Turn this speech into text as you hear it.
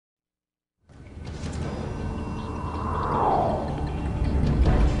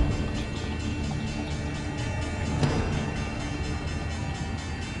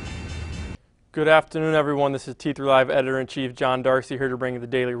Good afternoon, everyone. This is T3 Live Editor-in-Chief John Darsie here to bring you the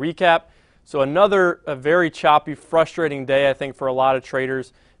daily recap. So a very choppy, frustrating day, I think, for a lot of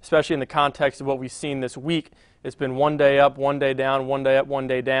traders, especially in the context of what we've seen this week. It's been one day up, one day down, one day up, one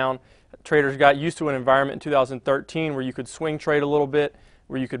day down. Traders got used to an environment in 2013 where you could swing trade a little bit,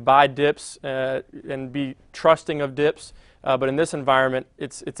 where you could buy dips and be trusting of dips. But in this environment,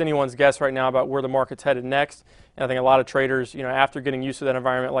 it's anyone's guess right now about where the market's headed next. And I think a lot of traders, after getting used to that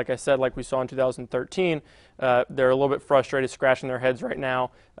environment, like I said, like we saw in 2013, they're a little bit frustrated, scratching their heads right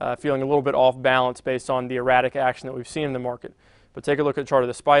now, feeling a little bit off balance based on the erratic action that we've seen in the market. But take a look at the chart of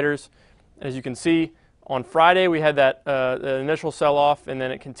the spiders. As you can see, on Friday we had that the initial sell-off, and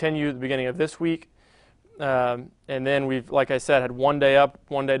then it continued at the beginning of this week. And then we've, like I said, had one day up,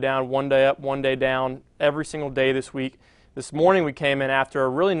 one day down, one day up, one day down, every single day this week. This morning we came in after a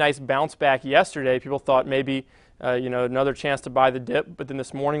really nice bounce back yesterday. People thought maybe another chance to buy the dip, but then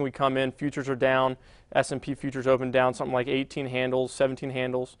this morning we come in, futures are down, S&P futures opened down something like 18 handles, 17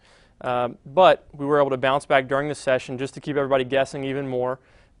 handles. But we were able to bounce back during the session just to keep everybody guessing even more.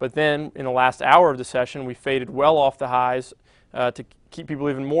 But then in the last hour of the session, we faded well off the highs to keep people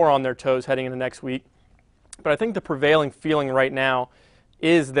even more on their toes heading into next week. But I think the prevailing feeling right now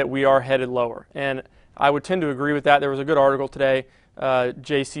is that we are headed lower. And I would tend to agree with that. There was a good article today,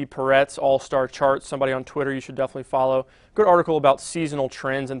 J.C. Peretz All-Star Charts, somebody on Twitter you should definitely follow. Good article about seasonal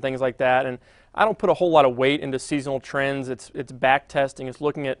trends and things like that. And I don't put a whole lot of weight into seasonal trends. It's back testing. It's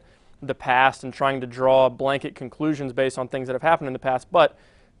looking at the past and trying to draw blanket conclusions based on things that have happened in the past. But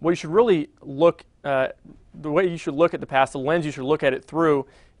what you should really look, the way you should look at the past, the lens you should look at it through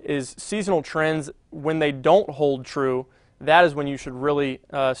is seasonal trends. When they don't hold true, that is when you should really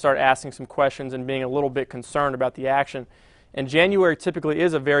start asking some questions and being a little bit concerned about the action. And January typically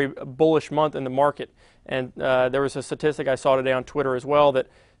is a very bullish month in the market. And there was a statistic I saw today on Twitter as well that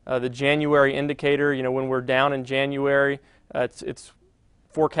the January indicator, when we're down in January, it's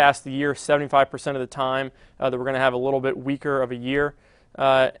forecast the year 75% of the time that we're going to have a little bit weaker of a year.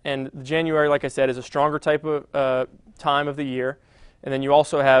 And January, like I said, is a stronger type of time of the year. And then you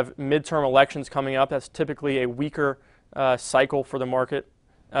also have midterm elections coming up. That's typically a weaker cycle for the market.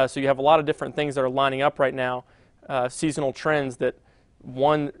 So you have a lot of different things that are lining up right now, seasonal trends that,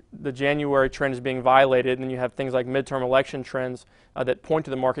 one, the January trend is being violated, and then you have things like midterm election trends that point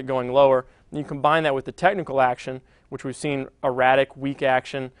to the market going lower. And you combine that with the technical action, which we've seen erratic, weak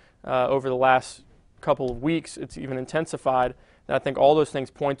action over the last couple of weeks. It's even intensified. And I think all those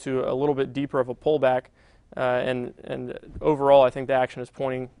things point to a little bit deeper of a pullback. And overall, I think the action is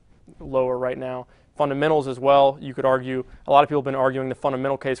pointing lower right now. Fundamentals as well, you could argue, a lot of people have been arguing the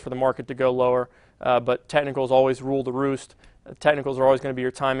fundamental case for the market to go lower, but technicals always rule the roost. Technicals are always going to be your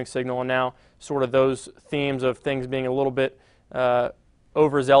timing signal, and now sort of those themes of things being a little bit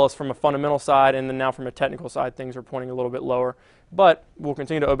overzealous from a fundamental side, and then now from a technical side, things are pointing a little bit lower. But we'll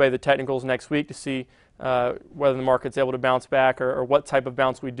continue to obey the technicals next week to see whether the market's able to bounce back or what type of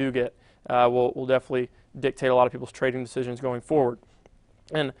bounce we do get. Will definitely dictate a lot of people's trading decisions going forward.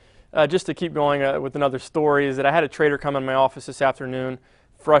 And just to keep going with another story is that I had a trader come in my office this afternoon,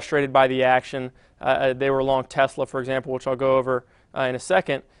 frustrated by the action. They were long Tesla, for example, which I'll go over in a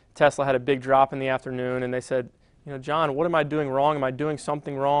second. Tesla had a big drop in the afternoon, and they said, John, what am I doing wrong? Am I doing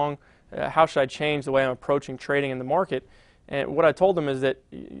something wrong? How should I change the way I'm approaching trading in the market? And what I told them is that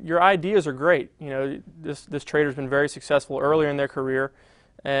your ideas are great. This trader's been very successful earlier in their career,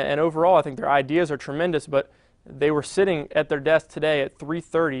 and overall, I think their ideas are tremendous, but they were sitting at their desk today at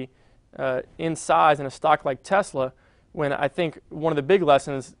 3:30 in size in a stock like Tesla, when I think one of the big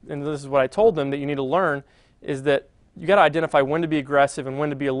lessons, and this is what I told them that you need to learn, is that you got to identify when to be aggressive and when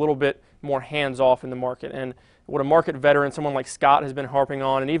to be a little bit more hands-off in the market. And what a market veteran, someone like Scott, has been harping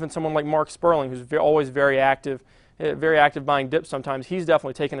on, and even someone like Mark Sperling, who's always very active buying dips sometimes, he's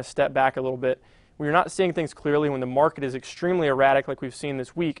definitely taken a step back a little bit. When you're not seeing things clearly, when the market is extremely erratic like we've seen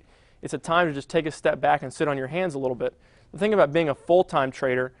this week, it's a time to just take a step back and sit on your hands a little bit. The thing about being a full-time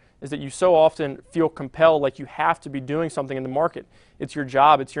trader is that you so often feel compelled like you have to be doing something in the market. It's your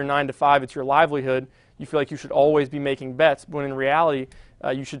job, it's your 9 to 5, it's your livelihood. You feel like you should always be making bets, when in reality,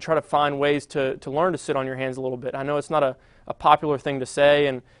 you should try to find ways to learn to sit on your hands a little bit. I know it's not a popular thing to say,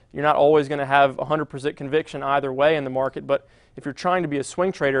 and you're not always going to have 100% conviction either way in the market, but if you're trying to be a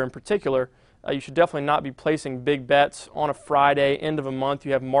swing trader in particular, you should definitely not be placing big bets on a Friday, end of a month.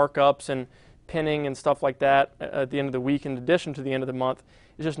 You have markups and pinning and stuff like that at the end of the week in addition to the end of the month.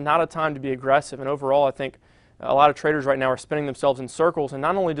 It's just not a time to be aggressive. And overall, I think a lot of traders right now are spinning themselves in circles. And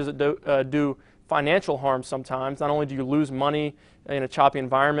not only does it do financial harm sometimes, not only do you lose money in a choppy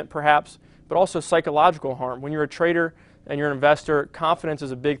environment perhaps, but also psychological harm. When you're a trader, and you're an investor, confidence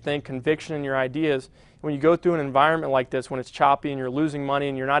is a big thing, conviction in your ideas. When you go through an environment like this, when it's choppy and you're losing money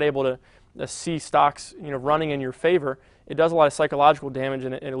and you're not able to see stocks running in your favor, it does a lot of psychological damage,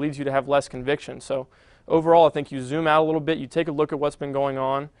 and it leads you to have less conviction. So overall, I think you zoom out a little bit, you take a look at what's been going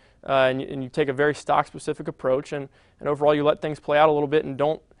on, and you take a very stock-specific approach, and overall you let things play out a little bit and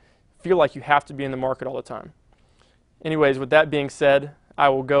don't feel like you have to be in the market all the time. Anyways, with that being said, I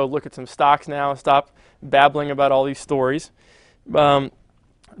will go look at some stocks now and stop babbling about all these stories.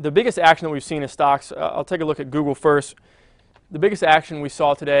 The biggest action that we've seen in stocks, I'll take a look at Google first. The biggest action we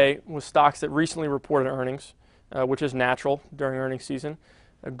saw today was stocks that recently reported earnings, which is natural during earnings season.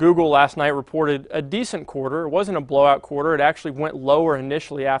 Google last night reported a decent quarter. It wasn't a blowout quarter. It actually went lower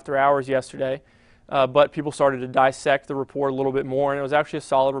initially after hours yesterday, but people started to dissect the report a little bit more, and it was actually a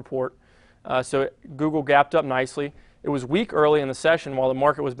solid report. So Google gapped up nicely. It was weak early in the session while the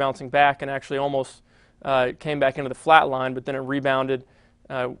market was bouncing back and actually almost came back into the flat line, but then it rebounded,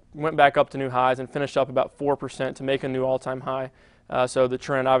 went back up to new highs and finished up about 4% to make a new all-time high. So the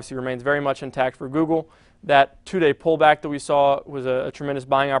trend obviously remains very much intact for Google. That two-day pullback that we saw was a tremendous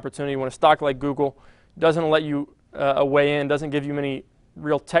buying opportunity. When a stock like Google doesn't let you a way in, doesn't give you many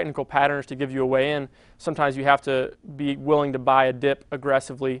real technical patterns to give you a way in, sometimes you have to be willing to buy a dip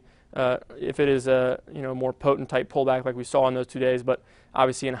aggressively if it is a more potent type pullback like we saw in those 2 days. But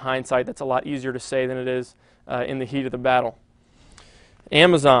obviously in hindsight, that's a lot easier to say than it is in the heat of the battle.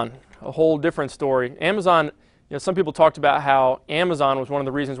 Amazon, a whole different story. Amazon, some people talked about how Amazon was one of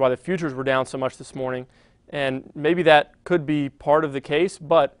the reasons why the futures were down so much this morning. And maybe that could be part of the case,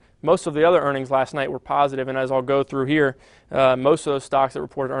 but most of the other earnings last night were positive, and as I'll go through here, most of those stocks that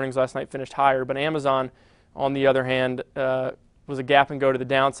reported earnings last night finished higher. But Amazon, on the other hand, was a gap and go to the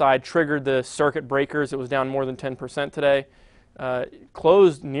downside, triggered the circuit breakers. It was down more than 10% today.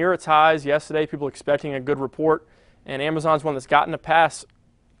 Closed near its highs yesterday, people expecting a good report, and Amazon's one that's gotten to pass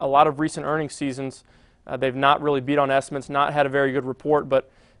a lot of recent earnings seasons. They've not really beat on estimates, not had a very good report,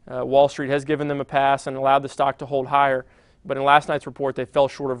 but Wall Street has given them a pass and allowed the stock to hold higher. But in last night's report, they fell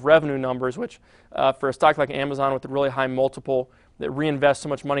short of revenue numbers, which for a stock like Amazon with a really high multiple that reinvests so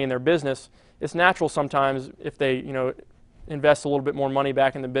much money in their business, it's natural sometimes if they invest a little bit more money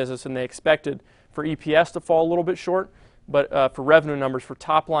back in the business than they expected for EPS to fall a little bit short. But for revenue numbers, for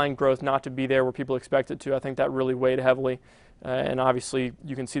top-line growth not to be there where people expect it to, I think that really weighed heavily. And obviously,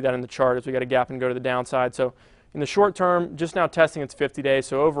 you can see that in the chart as we got a gap and go to the downside. So in the short term, just now testing its 50 days.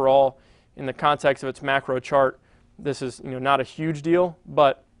 So overall, in the context of its macro chart, this is not a huge deal.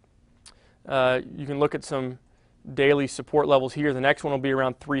 But you can look at some daily support levels here. The next one will be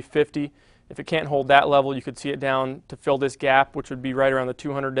around 350. If it can't hold that level, you could see it down to fill this gap, which would be right around the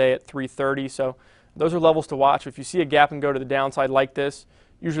 200-day at 330. So those are levels to watch. If you see a gap and go to the downside like this,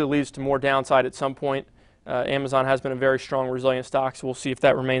 usually leads to more downside at some point. Amazon has been a very strong, resilient stock, so we'll see if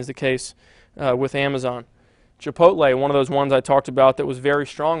that remains the case with Amazon. Chipotle, one of those ones I talked about that was very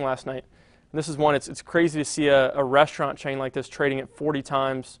strong last night. And this is one, it's crazy to see a restaurant chain like this trading at 40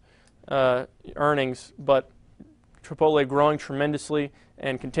 times earnings, but Chipotle growing tremendously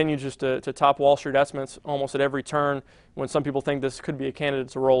and continues just to top Wall Street estimates almost at every turn when some people think this could be a candidate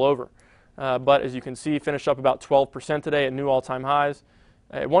to roll over. But as you can see, finished up about 12% today at new all-time highs.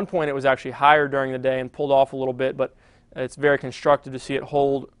 At one point, it was actually higher during the day and pulled off a little bit, but it's very constructive to see it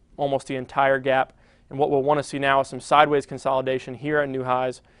hold almost the entire gap. And what we'll want to see now is some sideways consolidation here at new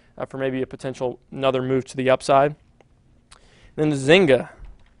highs for maybe a potential another move to the upside. Then Zynga.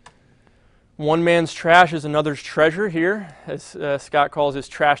 One man's trash is another's treasure here, as Scott calls his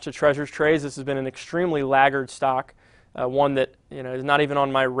trash to treasures trades. This has been an extremely laggard stock, one that is not even on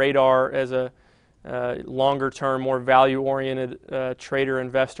my radar as a longer-term, more value-oriented trader,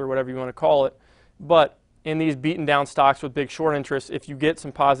 investor, whatever you want to call it. But in these beaten-down stocks with big short interests, if you get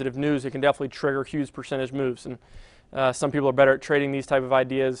some positive news, it can definitely trigger huge percentage moves. And some people are better at trading these type of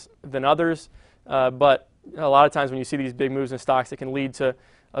ideas than others. But a lot of times when you see these big moves in stocks, it can lead to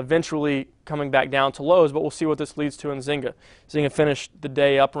eventually coming back down to lows, but we'll see what this leads to in Zynga. Zynga finished the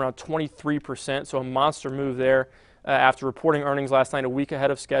day up around 23%, so a monster move there after reporting earnings last night a week ahead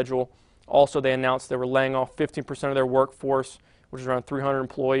of schedule. Also, they announced they were laying off 15% of their workforce, which is around 300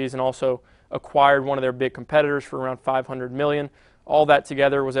 employees, and also acquired one of their big competitors for around $500 million. All that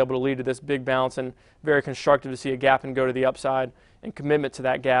together was able to lead to this big bounce, and very constructive to see a gap and go to the upside and commitment to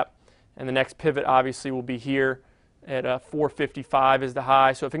that gap. And the next pivot obviously will be here at 455 is the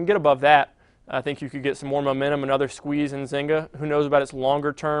high. So if it can get above that, I think you could get some more momentum, another squeeze in Zynga. Who knows about its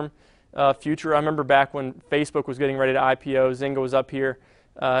longer term future? I remember back when Facebook was getting ready to IPO, Zynga was up here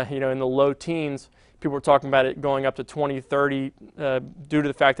in the low teens. People were talking about it going up to 2030 due to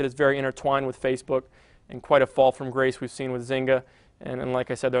the fact that it's very intertwined with Facebook. and quite a fall from grace we've seen with Zynga. And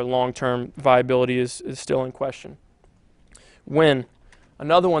like I said, their long-term viability is still in question. Wynn,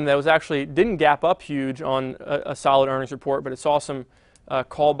 another one that was actually didn't gap up huge on a solid earnings report, but it saw some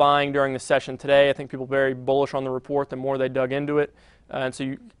call buying during the session today. I think people were very bullish on the report the more they dug into it. And so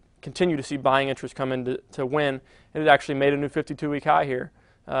you continue to see buying interest come in to Wynn. And it actually made a new 52-week high here,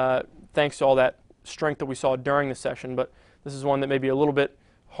 thanks to all that strength that we saw during the session. But this is one that may be a little bit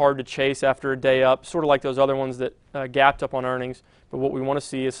hard to chase after a day up, sort of like those other ones that gapped up on earnings. But what we want to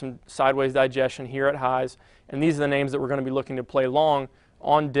see is some sideways digestion here at highs. And these are the names that we're going to be looking to play long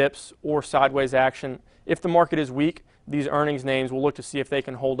on dips or sideways action. If the market is weak, these earnings names we'll look to see if they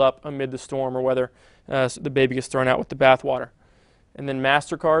can hold up amid the storm or whether the baby gets thrown out with the bathwater. And then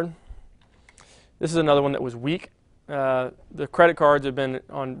MasterCard. This is another one that was weak. The credit cards have been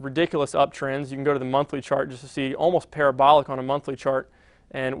on ridiculous uptrends. You can go to the monthly chart just to see almost parabolic on a monthly chart.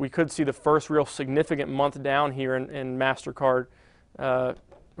 And we could see the first real significant month down here in MasterCard.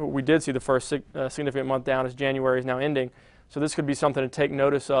 We did see the first significant month down as January is now ending. So this could be something to take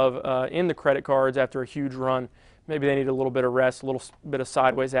notice of in the credit cards after a huge run. Maybe they need a little bit of rest, a little bit of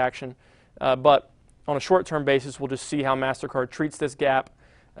sideways action. But on a short-term basis, we'll just see how MasterCard treats this gap,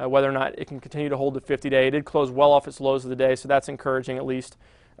 whether or not it can continue to hold the 50-day. It did close well off its lows of the day, so that's encouraging at least.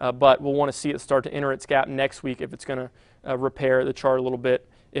 But we'll want to see it start to enter its gap next week if it's going to repair the chart a little bit.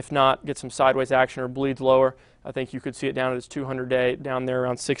 If not, get some sideways action or bleeds lower. I think you could see it down at its 200-day, down there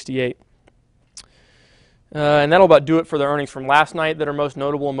around 68. And that'll about do it for the earnings from last night that are most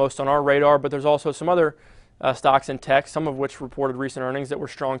notable and most on our radar. But there's also some other stocks in tech, some of which reported recent earnings that were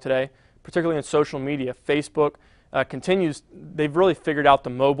strong today, particularly in social media. Facebook continues, they've really figured out the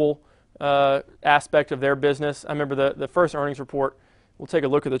mobile aspect of their business. I remember the first earnings report, we'll take a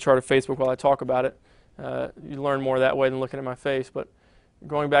look at the chart of Facebook while I talk about it. You learn more that way than looking at my face. But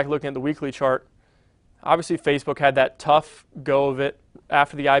going back looking at the weekly chart, obviously Facebook had that tough go of it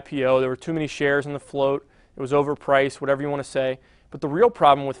after the IPO. There were too many shares in the float. It was overpriced, whatever you want to say. But the real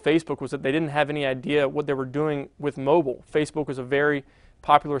problem with Facebook was that they didn't have any idea what they were doing with mobile. Facebook was a very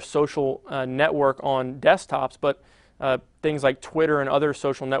popular social network on desktops, but things like Twitter and other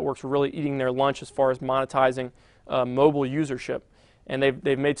social networks were really eating their lunch as far as monetizing mobile usership. And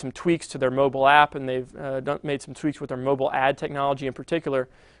they've made some tweaks to their mobile app, and they've made some tweaks with their mobile ad technology in particular,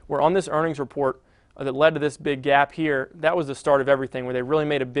 where on this earnings report that led to this big gap here, that was the start of everything, where they really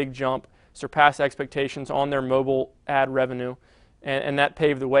made a big jump, surpassed expectations on their mobile ad revenue, and that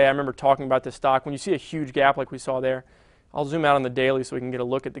paved the way. I remember talking about this stock. When you see a huge gap like we saw there, I'll zoom out on the daily so we can get a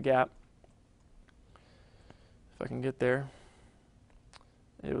look at the gap. If I can get there.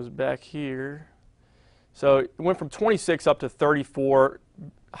 It was back here. So it went from 26 up to 34,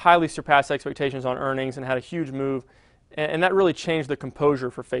 highly surpassed expectations on earnings and had a huge move. And that really changed the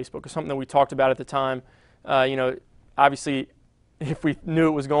composure for Facebook. It's something that we talked about at the time. Obviously, if we knew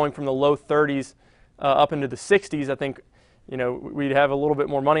it was going from the low 30s up into the 60s, I think we'd have a little bit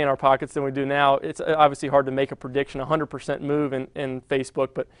more money in our pockets than we do now. It's obviously hard to make a prediction, 100% move in Facebook,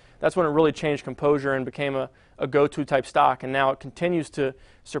 but that's when it really changed composure and became a go-to type stock. And now it continues to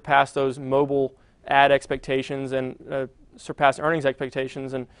surpass those mobile ad expectations and surpass earnings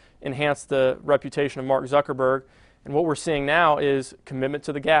expectations and enhance the reputation of Mark Zuckerberg. And what we're seeing now is commitment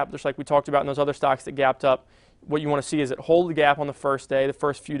to the gap, just like we talked about in those other stocks that gapped up. What you want to see is it hold the gap on the first day, the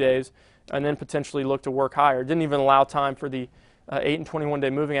first few days, and then potentially look to work higher. It didn't even allow time for the 8 and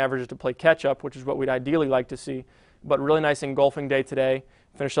 21-day moving averages to play catch-up, which is what we'd ideally like to see. But really nice engulfing day today,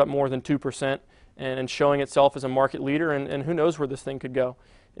 finished up more than 2% and showing itself as a market leader, and who knows where this thing could go.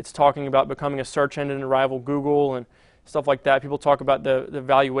 It's talking about becoming a search engine to rival Google and stuff like that. People talk about the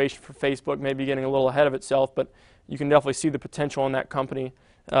valuation for Facebook maybe getting a little ahead of itself, but you can definitely see the potential in that company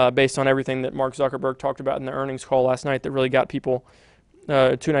based on everything that Mark Zuckerberg talked about in the earnings call last night that really got people,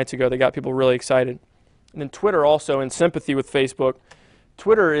 2 nights ago, they got people really excited. And then Twitter also in sympathy with Facebook.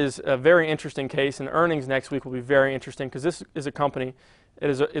 Twitter is a very interesting case, and earnings next week will be very interesting because this is a company,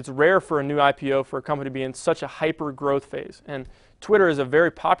 it's rare for a new IPO for a company to be in such a hyper growth phase. And Twitter is a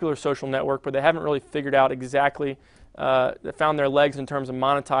very popular social network, but they haven't really figured out exactly, found their legs in terms of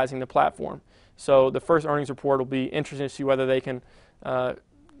monetizing the platform. So the first earnings report will be interesting to see whether they can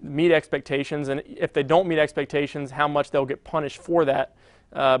meet expectations, and if they don't meet expectations, how much they'll get punished for that.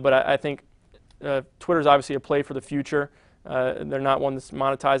 But I think Twitter is obviously a play for the future. They're not one that's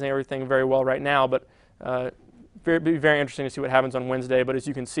monetizing everything very well right now, but be very interesting to see what happens on Wednesday. But as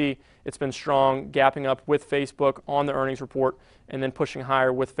you can see, it's been strong, gapping up with Facebook on the earnings report, and then pushing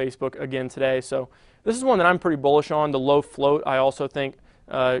higher with Facebook again today. So this is one that I'm pretty bullish on. The low float, I also think,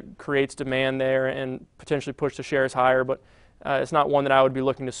 creates demand there and potentially push the shares higher. But It's not one that I would be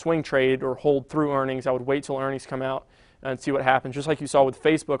looking to swing trade or hold through earnings. I would wait till earnings come out and see what happens. Just like you saw with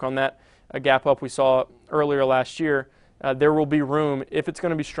Facebook on that gap up we saw earlier last year, there will be room, if it's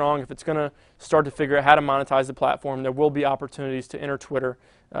going to be strong, if it's going to start to figure out how to monetize the platform, there will be opportunities to enter Twitter.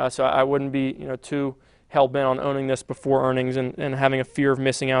 So I wouldn't be too hell-bent on owning this before earnings and having a fear of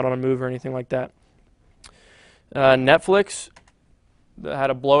missing out on a move or anything like that. Netflix had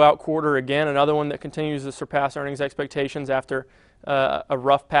a blowout quarter again, another one that continues to surpass earnings expectations after a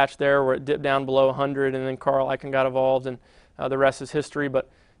rough patch there where it dipped down below 100 and then Carl Icahn got involved and the rest is history. But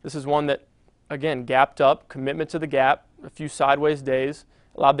this is one that, again, gapped up, commitment to the gap, a few sideways days,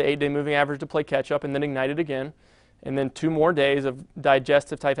 allowed the 8-day moving average to play catch up and then ignited again. And then 2 more days of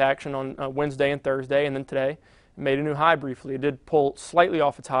digestive type action on Wednesday and Thursday, and then today made a new high briefly. It did pull slightly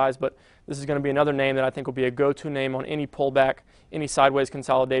off its highs, but this is going to be another name that I think will be a go-to name on any pullback, any sideways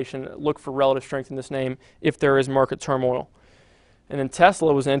consolidation. Look for relative strength in this name if there is market turmoil. And then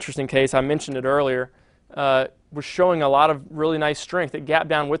Tesla was an interesting case. I mentioned it earlier. Was showing a lot of really nice strength. It gapped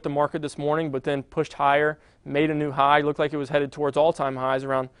down with the market this morning, but then pushed higher, made a new high. Looked like it was headed towards all-time highs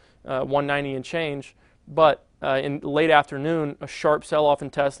around 190 and change. But in late afternoon, a sharp sell-off in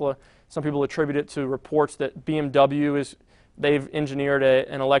Tesla. Some people attribute it to reports that BMW they've engineered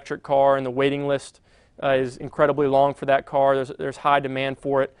an electric car, and the waiting list is incredibly long for that car. There's high demand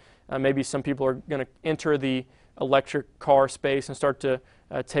for it. Maybe some people are going to enter the electric car space and start to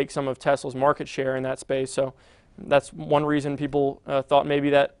take some of Tesla's market share in that space. So that's one reason people thought maybe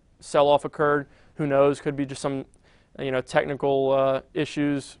that sell-off occurred. Who knows? Could be just some technical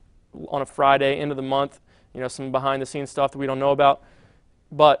issues on a Friday, end of the month. Some behind-the-scenes stuff that we don't know about.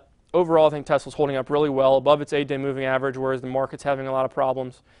 But overall, I think Tesla's holding up really well, above its 8-day moving average, whereas the market's having a lot of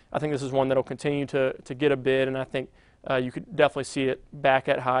problems. I think this is one that will continue to get a bid, and I think you could definitely see it back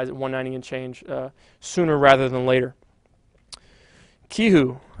at highs at 190 and change sooner rather than later.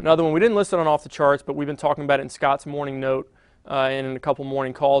 Kihu, another one. We didn't list it on off the charts, but we've been talking about it in Scott's morning note and in a couple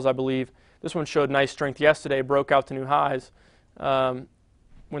morning calls, I believe. This one showed nice strength yesterday, broke out to new highs.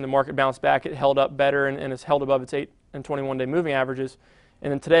 When the market bounced back, it held up better and has held above its 8 and 21-day moving averages.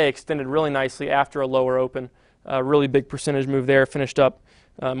 And then today extended really nicely after a lower open. Really big percentage move there, finished up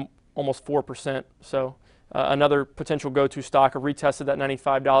almost 4%. So another potential go-to stock. Retested that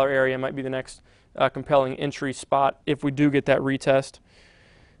 $95 area, might be the next compelling entry spot if we do get that retest.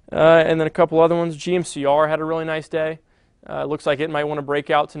 And then a couple other ones. GMCR had a really nice day. Looks like it might want to break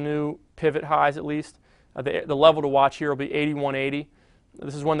out to new pivot highs at least. The level to watch here will be 81.80.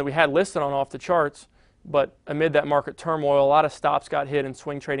 This is one that we had listed on off the charts, but amid that market turmoil, a lot of stops got hit in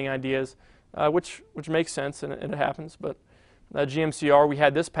swing trading ideas, which makes sense and it happens. But GMCR, we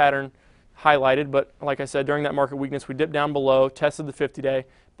had this pattern highlighted, but like I said, during that market weakness, we dipped down below, tested the 50-day.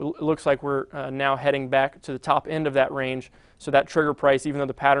 But it looks like we're now heading back to the top end of that range. So that trigger price, even though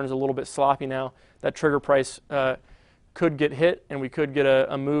the pattern is a little bit sloppy now, that trigger price could get hit, and we could get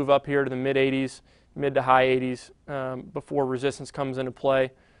a move up here to the mid-80s, mid to high 80s before resistance comes into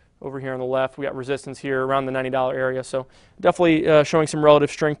play. Over here on the left, we got resistance here around the $90 area. So definitely showing some relative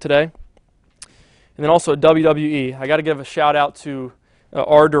strength today. And then also WWE. I got to give a shout out to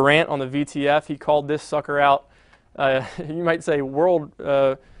R. Durant on the VTF. He called this sucker out. You might say World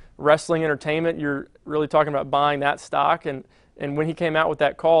Wrestling Entertainment. You're really talking about buying that stock. And when he came out with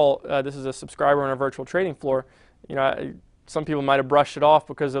that call, this is a subscriber on our virtual trading floor. Some people might have brushed it off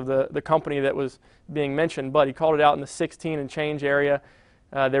because of the company that was being mentioned, but he called it out in the 16 and change area.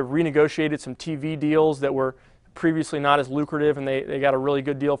 They renegotiated some TV deals that were previously not as lucrative, and they got a really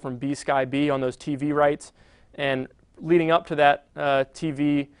good deal from B Sky B on those TV rights. And leading up to that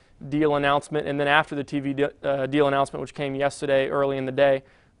TV deal announcement, and then after the TV deal announcement, which came yesterday early in the day,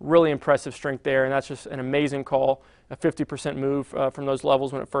 really impressive strength there, and that's just an amazing call, a 50% move from those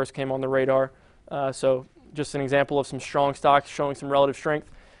levels when it first came on the radar. So just an example of some strong stocks showing some relative strength.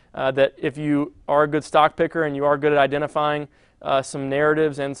 That if you are a good stock picker and you are good at identifying some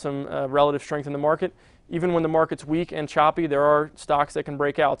narratives and some relative strength in the market, even when the market's weak and choppy, there are stocks that can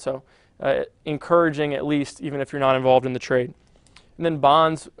break out. So encouraging at least, even if you're not involved in the trade. And then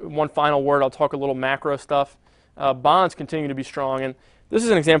bonds, one final word, I'll talk a little macro stuff. Bonds continue to be strong, and this is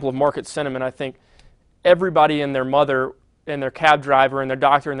an example of market sentiment. I think everybody and their mother and their cab driver and their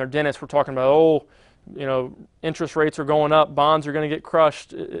doctor and their dentist were talking about, interest rates are going up, bonds are going to get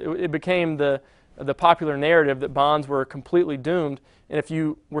crushed. It became the popular narrative that bonds were completely doomed, and if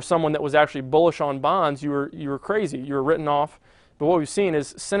you were someone that was actually bullish on bonds, you were crazy. You were written off. But what we've seen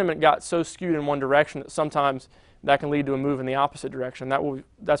is sentiment got so skewed in one direction that sometimes that can lead to a move in the opposite direction.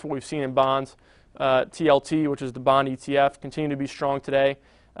 That's what we've seen in bonds. TLT, which is the bond ETF, continue to be strong today.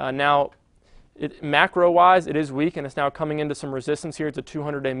 Now, macro-wise, it is weak, and it's now coming into some resistance here. It's a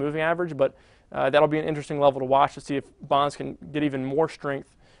 200-day moving average, but that'll be an interesting level to watch to see if bonds can get even more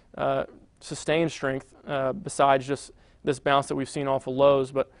strength, sustained strength, besides just this bounce that we've seen off of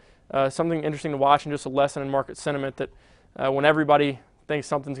lows. But something interesting to watch, and just a lesson in market sentiment that when everybody thinks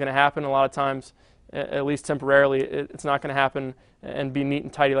something's going to happen, a lot of times, at least temporarily, it's not going to happen and be neat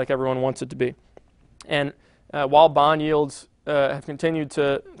and tidy like everyone wants it to be. And while bond yields have continued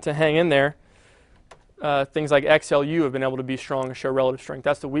to hang in there, things like XLU have been able to be strong and show relative strength.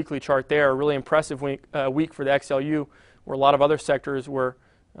 That's the weekly chart there. A really impressive week for the XLU, where a lot of other sectors were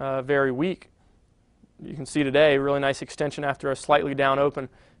very weak. You can see today, really nice extension after a slightly down open.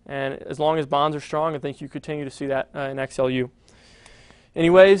 And as long as bonds are strong, I think you continue to see that in XLU.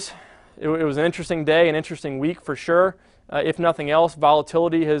 Anyways, it was an interesting day, an interesting week for sure. If nothing else,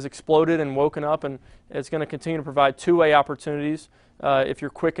 volatility has exploded and woken up, and it's going to continue to provide two-way opportunities if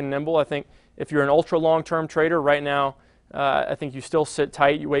you're quick and nimble. I think if you're an ultra long-term trader right now, I think you still sit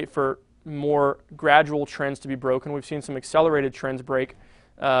tight. You wait for more gradual trends to be broken. We've seen some accelerated trends break,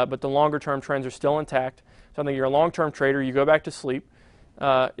 but the longer-term trends are still intact. So I think you're a long-term trader, you go back to sleep.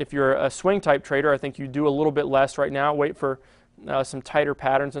 If you're a swing-type trader, I think you do a little bit less right now. Wait for some tighter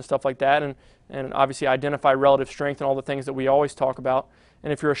patterns and stuff like that, and obviously identify relative strength and all the things that we always talk about.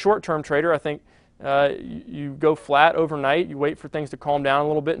 And if you're a short-term trader, I think you go flat overnight. You wait for things to calm down a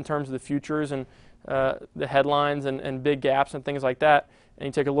little bit in terms of the futures and the headlines and big gaps and things like that, and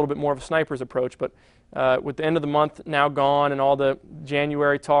you take a little bit more of a sniper's approach. But with the end of the month now gone and all the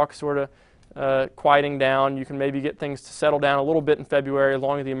January talk sort of quieting down, you can maybe get things to settle down a little bit in February as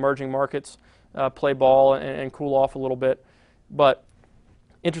long as the emerging markets play ball and cool off a little bit. But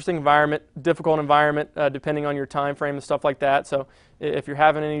interesting environment, difficult environment, depending on your time frame and stuff like that. So if you're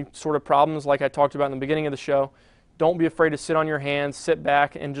having any sort of problems like I talked about in the beginning of the show, don't be afraid to sit on your hands, sit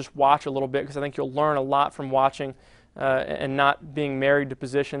back, and just watch a little bit, because I think you'll learn a lot from watching and not being married to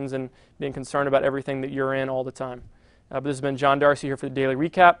positions and being concerned about everything that you're in all the time. But this has been John Darsie here for the Daily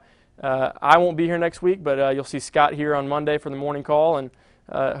Recap. I won't be here next week, but you'll see Scott here on Monday for the morning call, and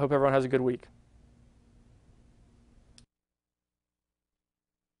hope everyone has a good week.